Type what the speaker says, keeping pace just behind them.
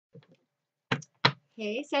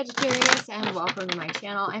Hey Sagittarius, and welcome to my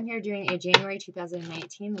channel. I'm here doing a January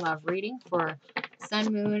 2019 love reading for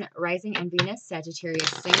Sun, Moon, Rising, and Venus Sagittarius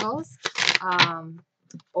singles.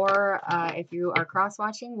 If you are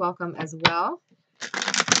cross-watching, welcome as well.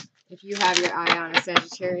 If you have your eye on a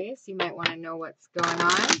Sagittarius, you might want to know what's going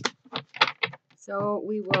on. So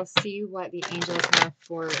we will see what the angels have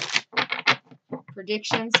for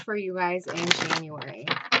predictions for you guys in January.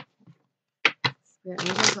 Spirit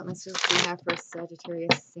angels, what messages do we have for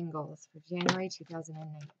Sagittarius singles for January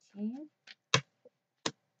 2019?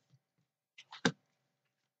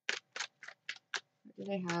 What do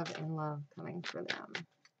they have in love coming for them?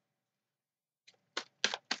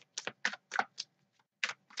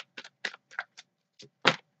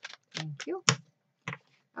 Thank you.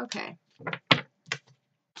 Okay.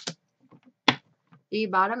 The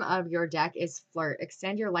bottom of your deck is flirt.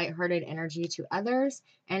 Extend your lighthearted energy to others,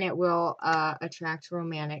 and it will attract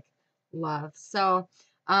romantic love. So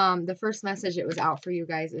the first message it was out for you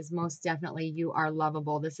guys is most definitely you are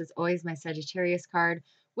lovable. This is always my Sagittarius card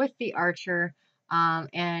with the Archer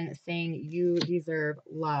and saying you deserve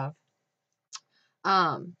love.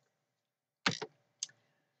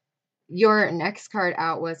 Your next card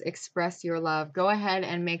out was express your love. Go ahead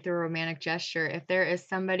and make the romantic gesture. If there is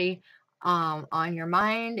somebody on your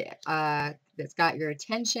mind that's got your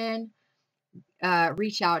attention,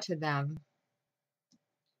 reach out to them,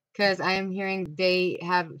 because I am hearing they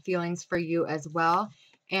have feelings for you as well,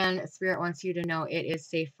 and Spirit wants you to know it is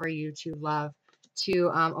safe for you to love,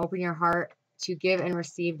 to open your heart, to give and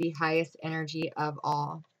receive the highest energy of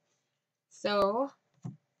all. So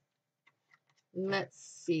let's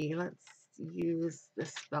see, let's use the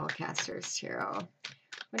Spellcaster's Tarot.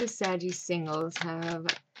 What do Saggy singles have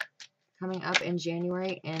coming up in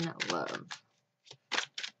January in love?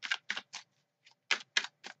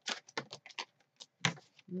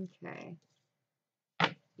 Okay.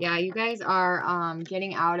 Yeah, you guys are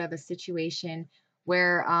getting out of a situation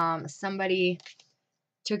where somebody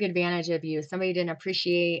took advantage of you. Somebody didn't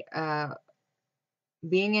appreciate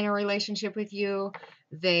being in a relationship with you.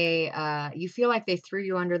 You feel like they threw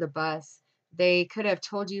you under the bus. They could have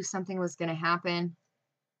told you something was going to happen,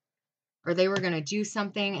 or they were going to do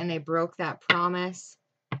something and they broke that promise.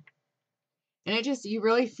 And you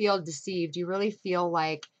really feel deceived. You really feel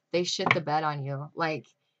like they shit the bed on you. Like,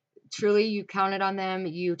 truly, you counted on them.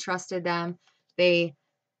 You trusted them. They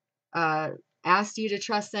asked you to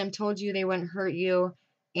trust them, told you they wouldn't hurt you.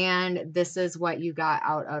 And this is what you got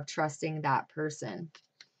out of trusting that person.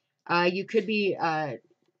 You could be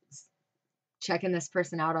checking this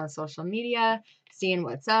person out on social media, seeing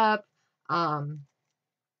what's up,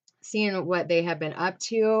 seeing what they have been up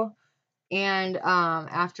to. And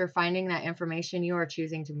after finding that information, you are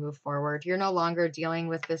choosing to move forward. You're no longer dealing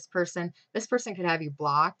with this person. This person could have you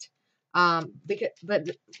blocked. But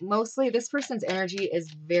mostly this person's energy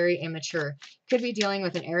is very immature. Could be dealing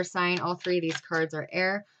with an air sign. All three of these cards are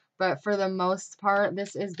air. But for the most part,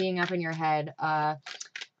 this is being up in your head.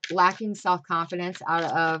 Lacking self-confidence out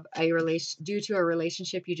of due to a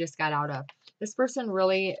relationship you just got out of. This person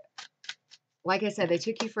really, like I said, they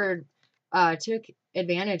took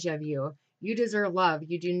advantage of you. You deserve love.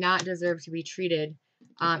 You do not deserve to be treated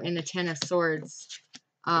in the Ten of Swords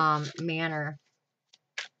manner.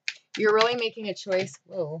 You're really making a choice.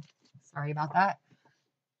 Whoa, sorry about that.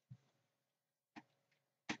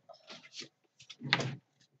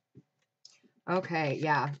 Okay,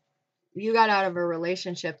 yeah. You got out of a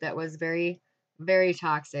relationship that was very, very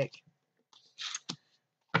toxic.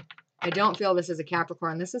 I don't feel this is a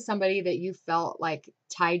Capricorn. This is somebody that you felt like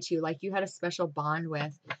tied to, like you had a special bond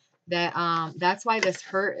with. That's why this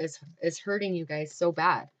hurt is hurting you guys so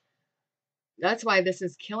bad. That's why this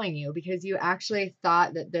is killing you, because you actually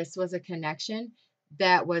thought that this was a connection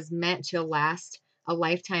that was meant to last a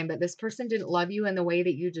lifetime, but this person didn't love you in the way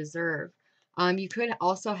that you deserve. You could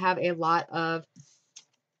also have a lot of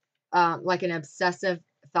like an obsessive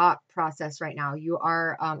thought process right now. You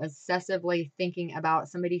are obsessively thinking about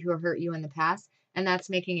somebody who hurt you in the past, and that's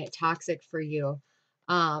making it toxic for you.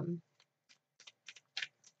 Yeah,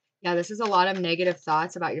 this is a lot of negative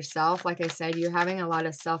thoughts about yourself. Like I said, you're having a lot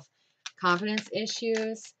of self-confidence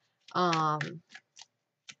issues.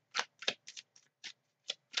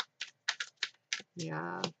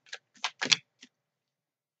 Yeah.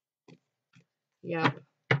 Yep.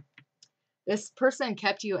 This person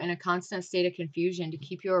kept you in a constant state of confusion to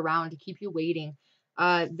keep you around, to keep you waiting.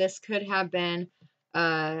 This could have been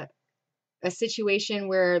a situation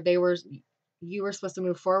where you were supposed to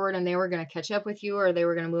move forward and they were going to catch up with you, or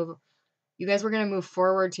you guys were going to move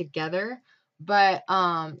forward together. But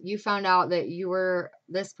you found out that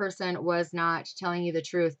this person was not telling you the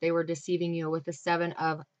truth. They were deceiving you with the 7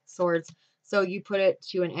 of Swords. So you put it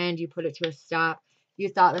to an end. You put it to a stop. You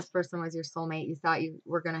thought this person was your soulmate. You thought you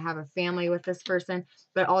were going to have a family with this person.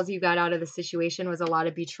 But all you got out of the situation was a lot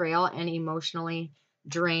of betrayal and emotionally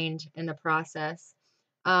drained in the process.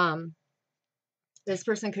 This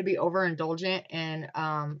person could be overindulgent in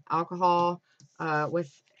alcohol,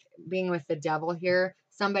 with being with the devil here.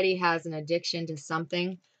 Somebody has an addiction to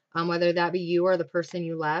something, whether that be you or the person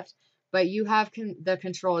you left. But you have the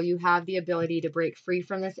control. You have the ability to break free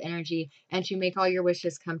from this energy and to make all your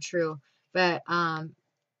wishes come true. But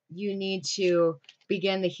you need to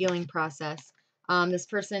begin the healing process. This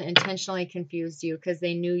person intentionally confused you because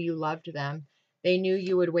they knew you loved them. They knew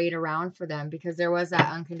you would wait around for them because there was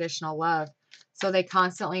that unconditional love. So they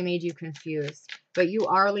constantly made you confused. But you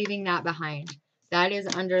are leaving that behind. That is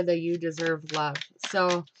under the you deserve love.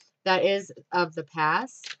 So that is of the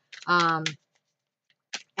past.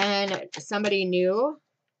 And somebody new,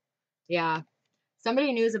 yeah,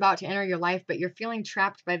 somebody new is about to enter your life, but you're feeling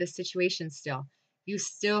trapped by the situation still. You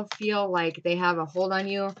still feel like they have a hold on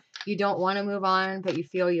you. You don't want to move on, but you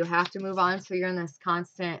feel you have to move on. So you're in this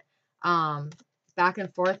constant back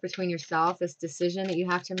and forth between yourself, this decision that you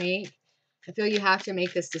have to make. I feel you have to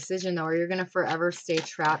make this decision, though, or you're going to forever stay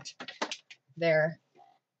trapped there.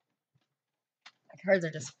 The cards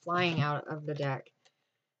are just flying out of the deck.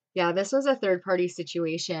 Yeah, this was a third-party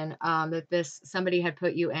situation that somebody had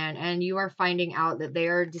put you in, and you are finding out that they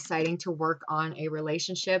are deciding to work on a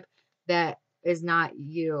relationship that is not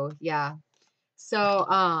you. Yeah.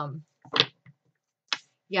 So,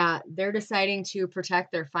 yeah, they're deciding to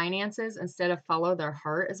protect their finances instead of follow their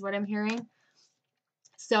heart, is what I'm hearing.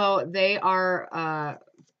 So they are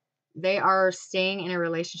staying in a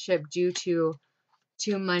relationship due to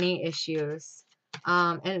money issues.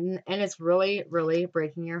 And it's really, really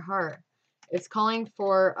breaking your heart. It's calling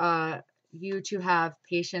for you to have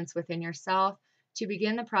patience within yourself, to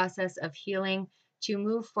begin the process of healing, to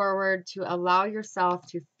move forward, to allow yourself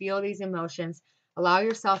to feel these emotions, allow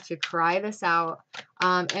yourself to cry this out,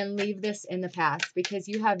 and leave this in the past, because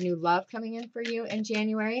you have new love coming in for you in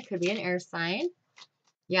January. It could be an air sign.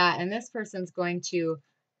 Yeah, and this person's going to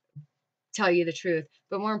tell you the truth,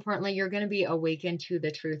 but more importantly, you're going to be awakened to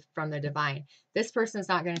the truth from the divine. This person's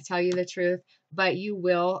not going to tell you the truth, but you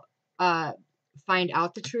will find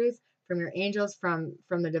out the truth from your angels, from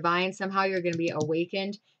the divine. Somehow you're going to be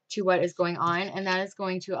awakened to what is going on, and that is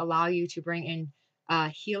going to allow you to bring in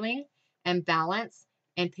healing and balance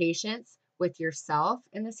and patience with yourself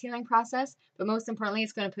in this healing process. But most importantly,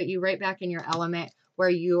 it's going to put you right back in your element, where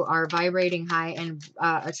you are vibrating high and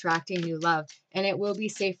attracting new love. And it will be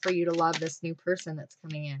safe for you to love this new person that's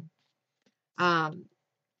coming in.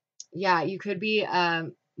 Yeah, you could be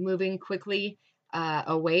moving quickly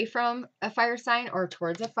away from a fire sign or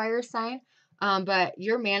towards a fire sign. But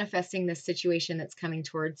you're manifesting this situation that's coming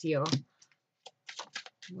towards you.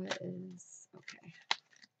 What is... Okay.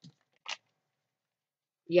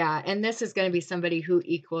 Yeah, and this is going to be somebody who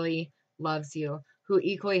equally loves you, who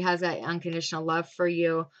equally has that unconditional love for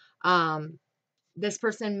you. This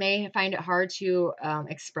person may find it hard to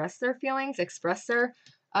express their feelings, express their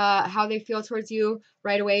how they feel towards you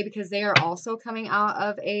right away, because they are also coming out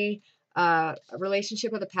of a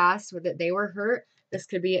relationship of the past where that they were hurt. This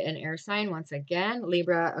could be an air sign, once again,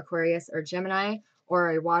 Libra, Aquarius, or Gemini,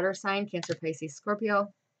 or a water sign, Cancer, Pisces,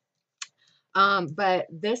 Scorpio. But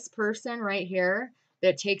this person right here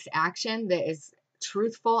that takes action, that is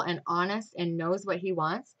truthful and honest and knows what he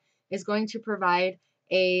wants, is going to provide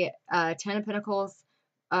a 10 of Pentacles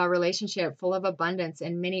relationship full of abundance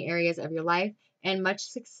in many areas of your life and much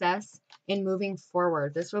success in moving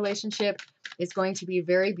forward. This relationship is going to be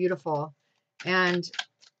very beautiful. And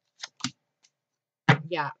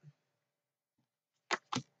yeah.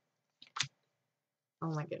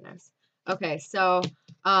 Oh my goodness. Okay, so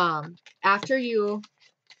after you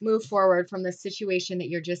move forward from the situation that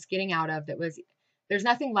you're just getting out of, there's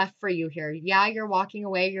nothing left for you here. Yeah, you're walking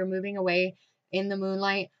away, you're moving away in the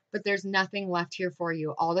moonlight, but there's nothing left here for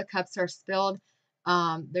you. All the cups are spilled.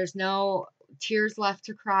 There's no tears left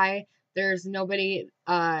to cry. There's nobody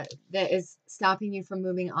that is stopping you from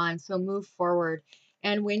moving on. So move forward.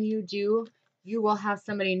 And when you do, you will have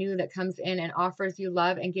somebody new that comes in and offers you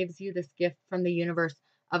love and gives you this gift from the universe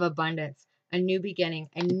of abundance, a new beginning,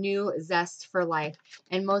 a new zest for life.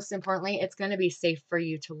 And most importantly, it's going to be safe for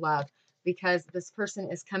you to love, because this person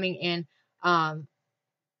is coming in,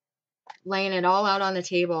 laying it all out on the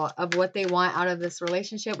table of what they want out of this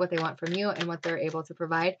relationship, what they want from you, and what they're able to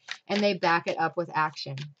provide. And they back it up with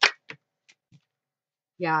action.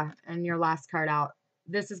 Yeah, and your last card out,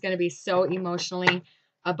 this is going to be so emotionally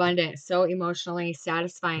abundant, so emotionally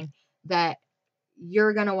satisfying that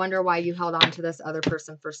you're going to wonder why you held on to this other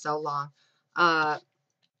person for so long.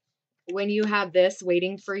 When you have this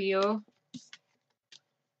waiting for you,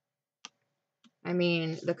 I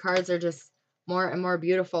mean, the cards are just more and more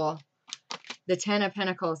beautiful. The 10 of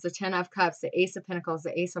Pentacles, the 10 of Cups, the Ace of Pentacles,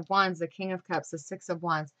 the Ace of Wands, the King of Cups, the 6 of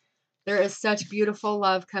Wands. There is such beautiful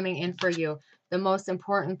love coming in for you. The most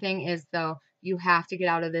important thing is, though, you have to get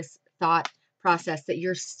out of this thought process that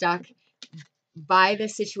you're stuck by the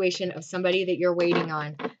situation of somebody that you're waiting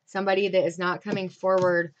on, somebody that is not coming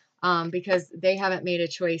forward because they haven't made a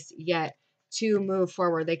choice yet to move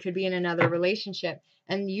forward. They could be in another relationship,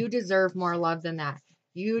 and you deserve more love than that.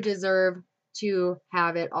 You deserve to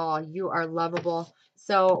have it all. You are lovable.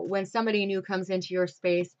 So when somebody new comes into your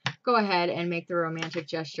space, go ahead and make the romantic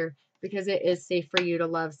gesture, because it is safe for you to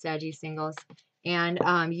love Saggy singles. And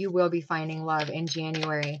you will be finding love in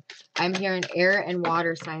January. I'm hearing air and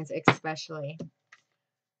water signs especially.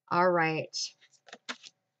 All right.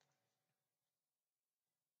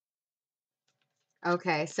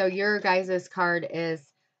 Okay, so your guys' card is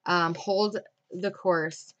hold the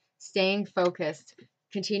course, staying focused,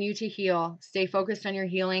 continue to heal, stay focused on your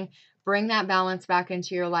healing, bring that balance back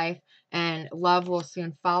into your life, and love will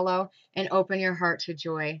soon follow. And open your heart to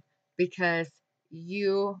joy, because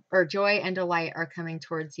joy and delight are coming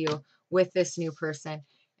towards you with this new person.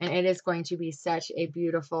 And it is going to be such a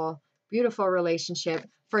beautiful, beautiful relationship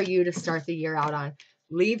for you to start the year out on.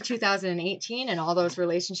 Leave 2018 and all those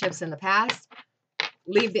relationships in the past.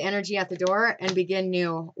 Leave the energy at the door and begin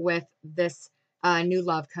new with this new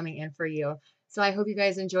love coming in for you. So I hope you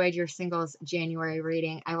guys enjoyed your singles January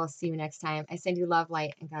reading. I will see you next time. I send you love,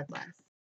 light, and God bless.